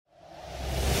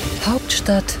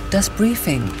Hauptstadt das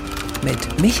Briefing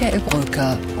mit Michael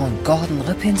Brücker und Gordon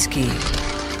Ripinski.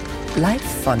 Live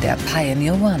von der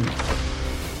Pioneer One.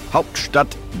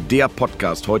 Hauptstadt, der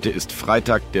Podcast. Heute ist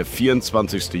Freitag, der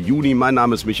 24. Juni. Mein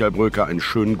Name ist Michael Brücker. Einen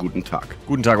schönen guten Tag.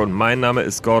 Guten Tag und mein Name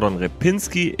ist Gordon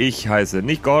Ripinski. Ich heiße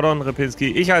nicht Gordon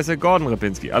Ripinski, ich heiße Gordon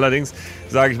Ripinski. Allerdings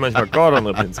sage ich manchmal Gordon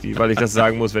Ripinski, weil ich das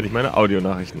sagen muss, wenn ich meine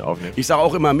Audionachrichten aufnehme. Ich sage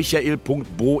auch immer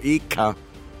Michael.Broeka,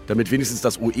 damit wenigstens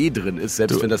das OE drin ist,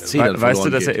 selbst wenn das C dann verloren Weißt du,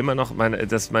 dass geht. er immer noch,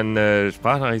 dass meine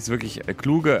Sprachnachricht ist wirklich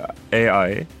kluge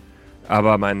AI,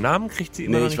 aber meinen Namen kriegt sie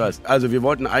immer noch Nee, nicht. ich weiß. Also wir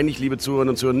wollten eigentlich, liebe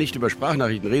Zuhörerinnen und Zuhörer, nicht über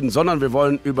Sprachnachrichten reden, sondern wir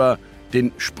wollen über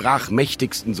den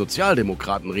sprachmächtigsten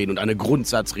Sozialdemokraten reden und eine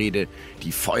Grundsatzrede,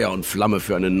 die Feuer und Flamme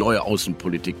für eine neue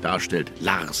Außenpolitik darstellt.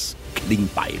 Lars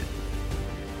Klingbeil.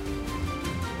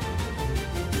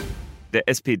 Der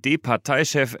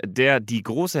SPD-Parteichef, der die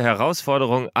große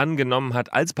Herausforderung angenommen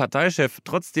hat, als Parteichef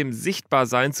trotzdem sichtbar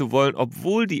sein zu wollen,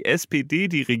 obwohl die SPD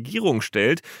die Regierung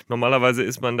stellt. Normalerweise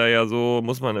ist man da ja so,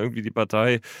 muss man irgendwie die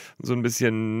Partei so ein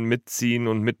bisschen mitziehen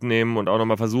und mitnehmen und auch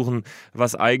nochmal versuchen,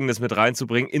 was Eigenes mit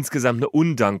reinzubringen. Insgesamt eine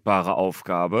undankbare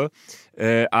Aufgabe.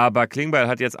 Aber Klingbeil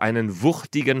hat jetzt einen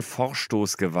wuchtigen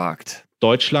Vorstoß gewagt.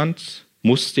 Deutschland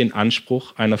muss den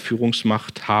Anspruch einer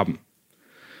Führungsmacht haben.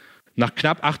 Nach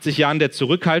knapp 80 Jahren der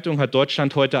Zurückhaltung hat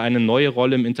Deutschland heute eine neue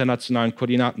Rolle im internationalen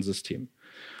Koordinatensystem.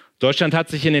 Deutschland hat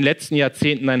sich in den letzten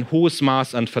Jahrzehnten ein hohes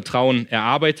Maß an Vertrauen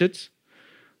erarbeitet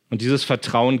und dieses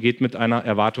Vertrauen geht mit einer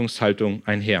Erwartungshaltung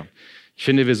einher. Ich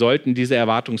finde, wir sollten diese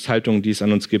Erwartungshaltung, die es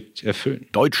an uns gibt, erfüllen.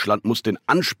 Deutschland muss den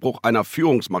Anspruch einer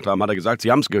Führungsmacht haben, hat er gesagt. Sie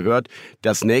haben es gehört.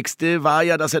 Das nächste war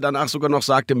ja, dass er danach sogar noch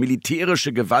sagte,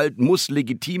 militärische Gewalt muss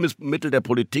legitimes Mittel der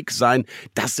Politik sein.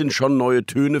 Das sind schon neue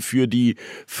Töne für die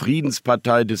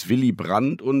Friedenspartei des Willy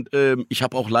Brandt. Und ich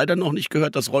habe auch leider noch nicht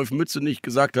gehört, dass Rolf Mützenich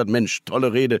gesagt hat, Mensch,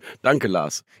 tolle Rede. Danke,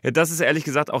 Lars. Ja, das ist ehrlich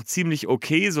gesagt auch ziemlich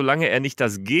okay, solange er nicht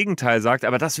das Gegenteil sagt.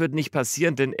 Aber das wird nicht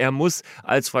passieren, denn er muss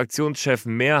als Fraktionschef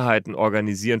Mehrheiten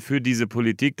organisieren für diese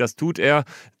Politik. Das tut er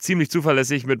ziemlich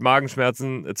zuverlässig, mit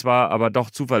Magenschmerzen zwar, aber doch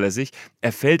zuverlässig.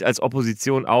 Er fällt als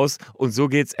Opposition aus und so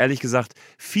geht es ehrlich gesagt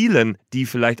vielen, die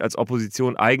vielleicht als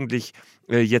Opposition eigentlich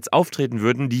jetzt auftreten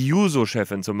würden. Die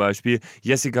Juso-Chefin zum Beispiel,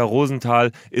 Jessica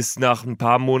Rosenthal, ist nach ein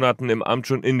paar Monaten im Amt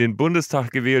schon in den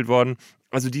Bundestag gewählt worden.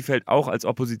 Also die fällt auch als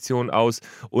Opposition aus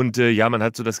und man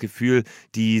hat so das Gefühl,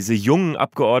 diese jungen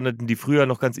Abgeordneten, die früher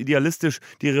noch ganz idealistisch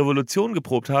die Revolution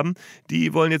geprobt haben,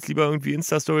 die wollen jetzt lieber irgendwie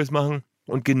Insta-Stories machen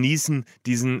und genießen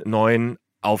diesen neuen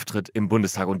Auftritt im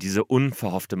Bundestag und diese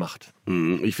unverhoffte Macht.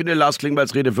 Ich finde Lars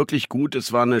Klingbeils Rede wirklich gut.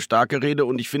 Es war eine starke Rede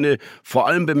und ich finde vor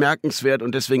allem bemerkenswert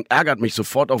und deswegen ärgert mich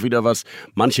sofort auch wieder, was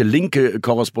manche linke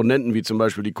Korrespondenten, wie zum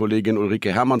Beispiel die Kollegin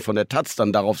Ulrike Herrmann von der Taz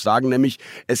dann darauf sagen, nämlich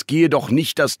es gehe doch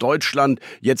nicht, dass Deutschland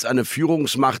jetzt eine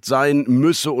Führungsmacht sein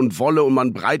müsse und wolle und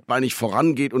man breitbeinig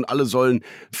vorangeht und alle sollen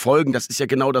folgen. Das ist ja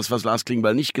genau das, was Lars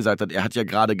Klingbeil nicht gesagt hat. Er hat ja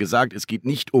gerade gesagt, es geht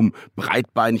nicht um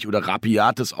breitbeinig oder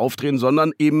rapiates Auftreten,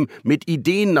 sondern eben mit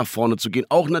Ideen nach vorne zu gehen.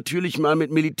 Auch natürlich mal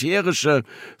mit militärischer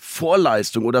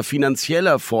Vorleistung oder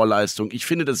finanzieller Vorleistung. Ich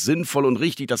finde das sinnvoll und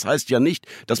richtig. Das heißt ja nicht,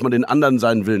 dass man den anderen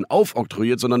seinen Willen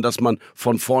aufoktroyiert, sondern dass man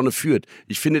von vorne führt.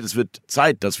 Ich finde, es wird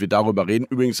Zeit, dass wir darüber reden.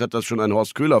 Übrigens hat das schon ein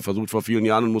Horst Köhler versucht vor vielen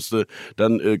Jahren und musste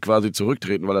dann quasi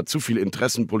zurücktreten, weil er zu viel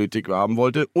Interessenpolitik haben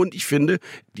wollte. Und ich finde,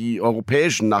 die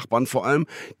europäischen Nachbarn vor allem,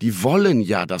 die wollen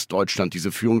ja, dass Deutschland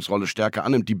diese Führungsrolle stärker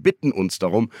annimmt. Die bitten uns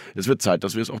darum. Es wird Zeit,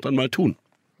 dass wir es auch dann mal tun.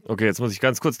 Okay, jetzt muss ich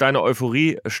ganz kurz deine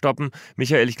Euphorie stoppen.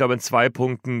 Michael, ich glaube in 2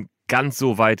 Punkten, ganz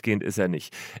so weitgehend ist er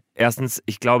nicht. Erstens,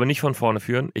 ich glaube nicht von vorne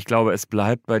führen. Ich glaube, es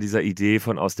bleibt bei dieser Idee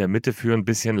von aus der Mitte führen.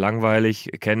 Bisschen langweilig,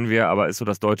 kennen wir, aber ist so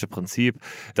das deutsche Prinzip.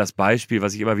 Das Beispiel,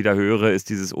 was ich immer wieder höre, ist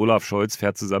dieses Olaf Scholz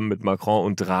fährt zusammen mit Macron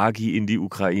und Draghi in die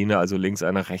Ukraine, also links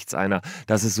einer, rechts einer.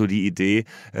 Das ist so die Idee.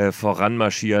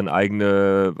 Voranmarschieren,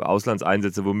 eigene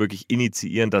Auslandseinsätze womöglich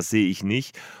initiieren, das sehe ich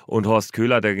nicht. Und Horst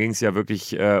Köhler, da ging es ja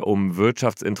wirklich um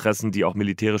Wirtschaftsinteressen, die auch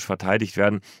militärisch verteidigt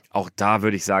werden. Auch da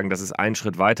würde ich sagen, das ist ein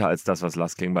Schritt weiter als das, was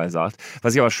Lars Klingbeil sagt.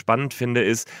 Was ich aber spannend finde,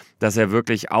 ist, dass er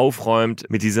wirklich aufräumt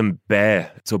mit diesem Bäh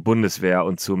zur Bundeswehr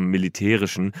und zum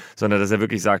Militärischen, sondern dass er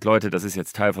wirklich sagt, Leute, das ist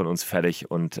jetzt Teil von uns, fertig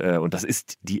und das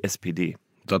ist die SPD.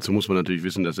 Dazu muss man natürlich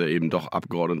wissen, dass er eben doch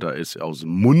Abgeordneter ist aus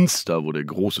Munster, wo der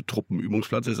große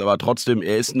Truppenübungsplatz ist. Aber trotzdem,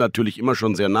 er ist natürlich immer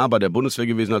schon sehr nah bei der Bundeswehr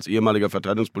gewesen als ehemaliger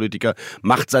Verteidigungspolitiker.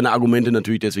 Macht seine Argumente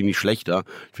natürlich deswegen nicht schlechter.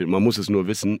 Ich finde, man muss es nur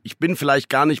wissen. Ich bin vielleicht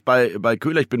gar nicht bei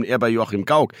Köhler, ich bin eher bei Joachim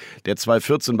Gauck, der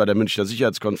 2014 bei der Münchner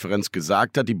Sicherheitskonferenz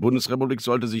gesagt hat, die Bundesrepublik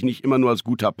sollte sich nicht immer nur als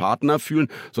guter Partner fühlen,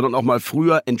 sondern auch mal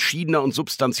früher entschiedener und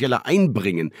substanzieller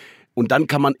einbringen. Und dann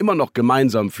kann man immer noch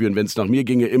gemeinsam führen, wenn es nach mir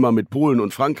ginge, immer mit Polen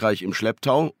und Frankreich im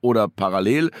Schlepptau oder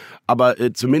parallel. Aber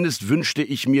zumindest wünschte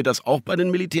ich mir das auch bei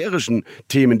den militärischen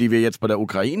Themen, die wir jetzt bei der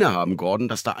Ukraine haben, Gordon,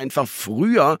 dass da einfach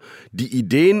früher die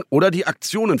Ideen oder die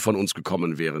Aktionen von uns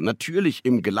gekommen wären. Natürlich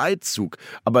im Geleitzug.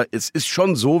 Aber es ist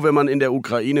schon so, wenn man in der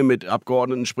Ukraine mit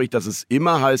Abgeordneten spricht, dass es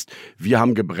immer heißt, wir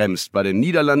haben gebremst. Bei den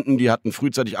Niederlanden, die hatten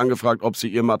frühzeitig angefragt, ob sie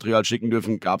ihr Material schicken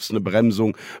dürfen, gab es eine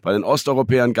Bremsung. Bei den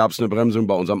Osteuropäern gab es eine Bremsung.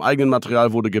 Bei unserem eigenen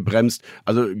Material wurde gebremst.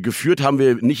 Also geführt haben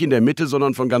wir nicht in der Mitte,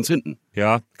 sondern von ganz hinten.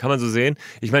 Ja, kann man so sehen.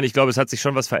 Ich meine, ich glaube, es hat sich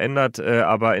schon was verändert,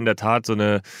 aber in der Tat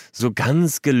so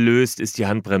ganz gelöst ist die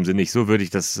Handbremse nicht. So würde ich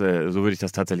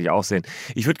das tatsächlich auch sehen.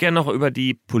 Ich würde gerne noch über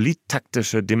die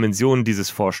polittaktische Dimension dieses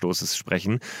Vorstoßes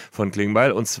sprechen von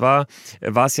Klingbeil. Und zwar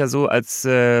war es ja so, als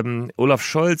Olaf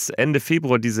Scholz Ende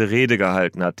Februar diese Rede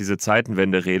gehalten hat, diese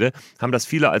Zeitenwende-Rede, haben das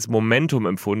viele als Momentum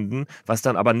empfunden, was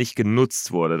dann aber nicht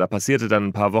genutzt wurde. Da passierte dann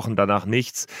ein paar Wochen danach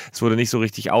nichts. Es wurde nicht so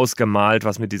richtig ausgemalt,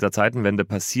 was mit dieser Zeitenwende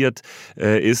passiert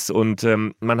ist. Und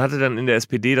man hatte dann in der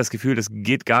SPD das Gefühl, das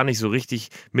geht gar nicht so richtig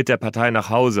mit der Partei nach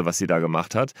Hause, was sie da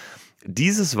gemacht hat.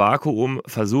 Dieses Vakuum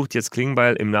versucht jetzt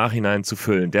Klingbeil im Nachhinein zu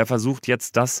füllen. Der versucht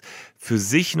jetzt das für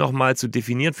sich nochmal zu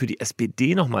definieren, für die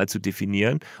SPD nochmal zu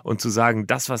definieren und zu sagen,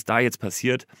 das, was da jetzt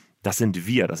passiert, das sind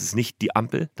wir, das ist nicht die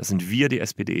Ampel, das sind wir, die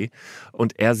SPD.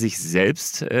 Und er sich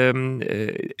selbst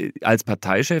als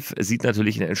Parteichef sieht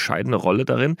natürlich eine entscheidende Rolle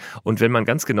darin. Und wenn man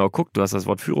ganz genau guckt, du hast das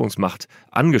Wort Führungsmacht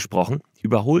angesprochen,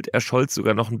 überholt er Scholz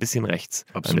sogar noch ein bisschen rechts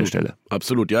an der Stelle.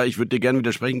 Absolut, ja. Ich würde dir gerne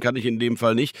widersprechen, kann ich in dem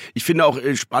Fall nicht. Ich finde auch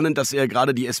spannend, dass er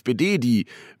gerade die SPD, die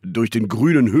durch den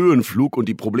grünen Höhenflug und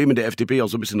die Probleme der FDP auch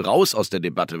so ein bisschen raus aus der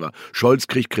Debatte war. Scholz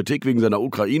kriegt Kritik wegen seiner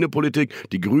Ukraine-Politik,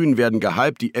 die Grünen werden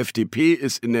gehypt, die FDP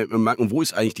ist in der und wo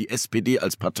ist eigentlich die SPD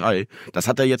als Partei? Das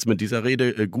hat er jetzt mit dieser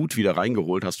Rede gut wieder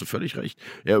reingeholt, hast du völlig recht.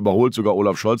 Er überholt sogar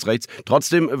Olaf Scholz rechts.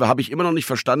 Trotzdem habe ich immer noch nicht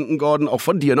verstanden, Gordon, auch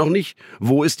von dir noch nicht,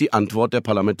 wo ist die Antwort der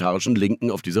parlamentarischen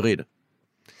Linken auf diese Rede?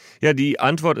 Ja, die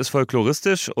Antwort ist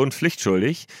folkloristisch und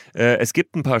pflichtschuldig. Es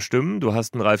gibt ein paar Stimmen. Du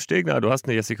hast einen Ralf Stegner, du hast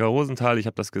eine Jessica Rosenthal, ich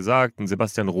habe das gesagt, einen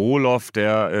Sebastian Rohloff,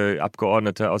 der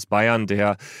Abgeordnete aus Bayern,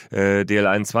 der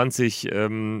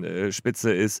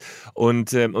DL21-Spitze ist.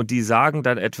 Und die sagen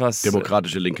dann etwas...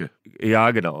 Demokratische Linke.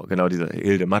 Ja, genau, dieser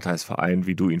Hilde Mattheis-Verein,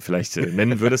 wie du ihn vielleicht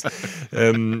nennen würdest.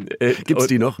 Gibt's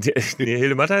die noch? Nee,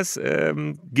 Hilde Mattheis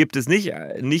gibt es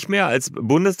nicht mehr als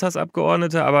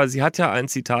Bundestagsabgeordnete, aber sie hat ja ein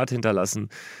Zitat hinterlassen,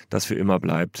 das für immer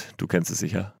bleibt. Du kennst es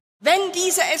sicher. Wenn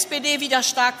diese SPD wieder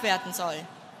stark werden soll,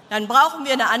 dann brauchen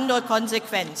wir eine andere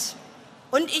Konsequenz.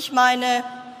 Und ich meine,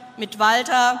 mit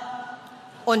Walter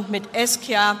und mit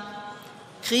Eskia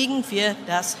kriegen wir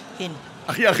das hin.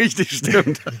 Ach ja, richtig,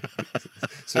 stimmt.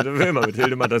 Das wird immer mit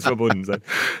Hilde Mattheis verbunden sein.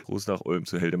 Gruß nach Ulm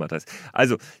zu Hilde Mattheis.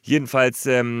 Also jedenfalls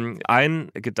ein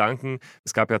Gedanken,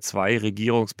 es gab ja 2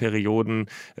 Regierungsperioden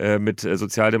mit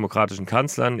sozialdemokratischen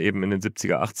Kanzlern, eben in den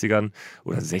 70er, 80ern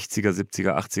oder 60er,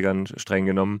 70er, 80ern streng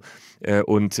genommen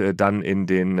und dann in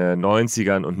den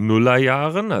 90ern und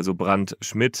Nullerjahren, also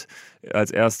Brandt-Schmidt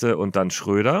als erste und dann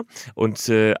Schröder.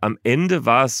 Und am Ende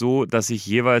war es so, dass sich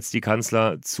jeweils die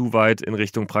Kanzler zu weit in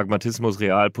Richtung Pragmatismus,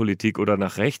 Realpolitik oder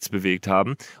nach rechts bewegt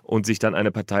haben und sich dann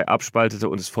eine Partei abspaltete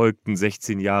und es folgten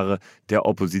 16 Jahre der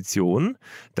Opposition.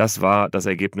 Das war das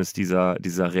Ergebnis dieser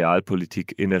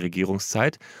Realpolitik in der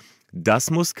Regierungszeit. Das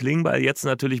muss Klingbeil jetzt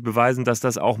natürlich beweisen, dass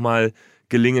das auch mal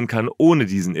gelingen kann ohne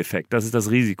diesen Effekt. Das ist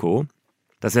das Risiko,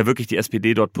 dass er wirklich die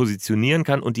SPD dort positionieren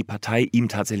kann und die Partei ihm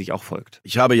tatsächlich auch folgt.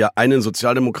 Ich habe ja einen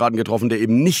Sozialdemokraten getroffen, der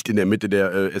eben nicht in der Mitte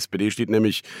der SPD steht,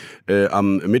 nämlich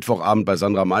am Mittwochabend bei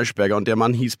Sandra Maischberger und der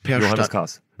Mann hieß Johannes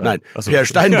Kahrs. Nein, so. Per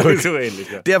Steinbrück. So ähnlich,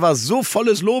 ja. Der war so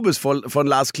volles Lobes von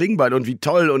Lars Klingbeil und wie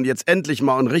toll und jetzt endlich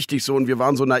mal und richtig so und wir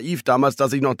waren so naiv damals,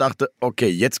 dass ich noch dachte, okay,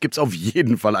 jetzt gibt's auf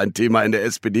jeden Fall ein Thema in der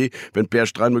SPD, wenn Per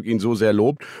Steinbrück ihn so sehr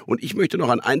lobt. Und ich möchte noch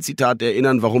an ein Zitat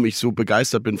erinnern, warum ich so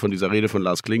begeistert bin von dieser Rede von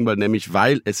Lars Klingbeil, nämlich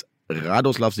weil es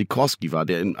Radoslav Sikorski war,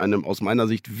 der in einem aus meiner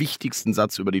Sicht wichtigsten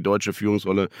Satz über die deutsche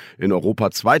Führungsrolle in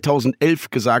Europa 2011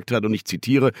 gesagt hat, und ich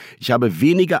zitiere, ich habe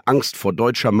weniger Angst vor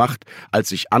deutscher Macht,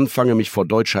 als ich anfange, mich vor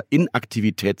deutscher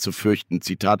Inaktivität zu fürchten.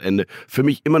 Zitat Ende. Für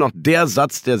mich immer noch der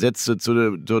Satz der Sätze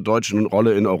zur deutschen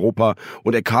Rolle in Europa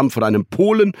und er kam von einem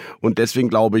Polen und deswegen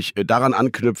glaube ich, daran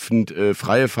anknüpfend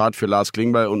freie Fahrt für Lars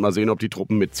Klingbeil und mal sehen, ob die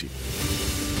Truppen mitziehen.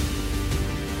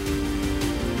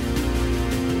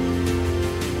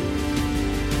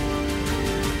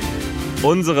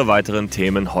 Unsere weiteren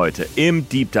Themen heute. Im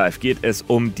Deep Dive geht es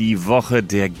um die Woche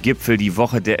der Gipfel, die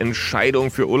Woche der Entscheidung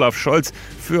für Olaf Scholz,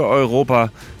 für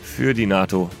Europa, für die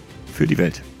NATO, für die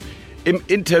Welt. Im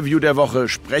Interview der Woche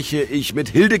spreche ich mit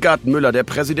Hildegard Müller, der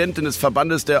Präsidentin des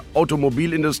Verbandes der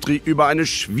Automobilindustrie, über eine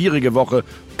schwierige Woche.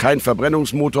 Kein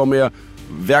Verbrennungsmotor mehr,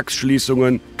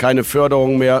 Werksschließungen, keine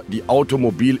Förderung mehr. Die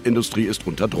Automobilindustrie ist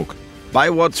unter Druck.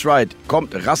 Bei What's Right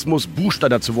kommt Rasmus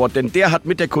Buchsteiner zu Wort, denn der hat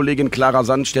mit der Kollegin Clara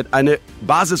Sandstedt eine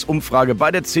Basisumfrage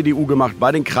bei der CDU gemacht,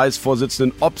 bei den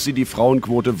Kreisvorsitzenden, ob sie die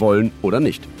Frauenquote wollen oder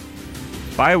nicht.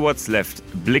 Bei What's Left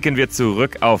blicken wir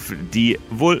zurück auf die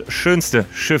wohl schönste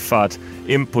Schifffahrt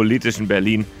im politischen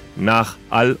Berlin nach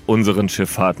all unseren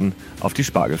Schifffahrten auf die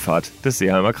Spargelfahrt des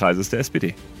Seeheimer Kreises der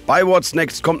SPD. Bei What's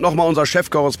Next kommt nochmal unser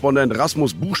Chefkorrespondent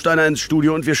Rasmus Buchsteiner ins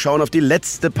Studio und wir schauen auf die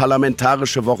letzte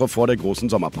parlamentarische Woche vor der großen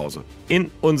Sommerpause. In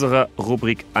unserer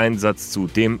Rubrik Einsatz zu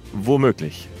dem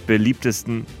womöglich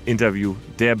beliebtesten Interview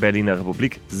der Berliner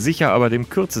Republik, sicher aber dem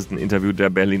kürzesten Interview der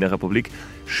Berliner Republik,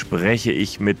 spreche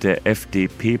ich mit der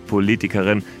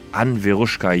FDP-Politikerin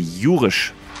Ann-Veruschka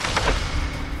Jurisch.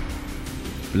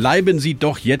 Bleiben Sie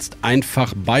doch jetzt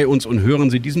einfach bei uns und hören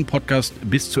Sie diesen Podcast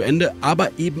bis zu Ende, aber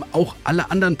eben auch alle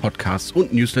anderen Podcasts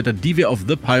und Newsletter, die wir auf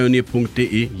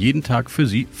thepioneer.de jeden Tag für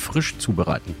Sie frisch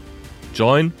zubereiten.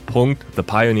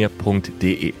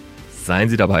 join.thepioneer.de. Seien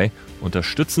Sie dabei,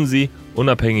 unterstützen Sie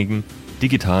unabhängigen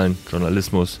digitalen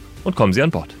Journalismus und kommen Sie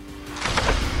an Bord.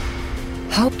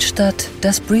 Hauptstadt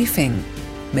das Briefing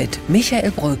mit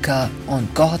Michael Brücker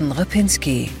und Gordon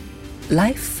Ripinski.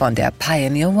 Live von der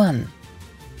Pioneer One.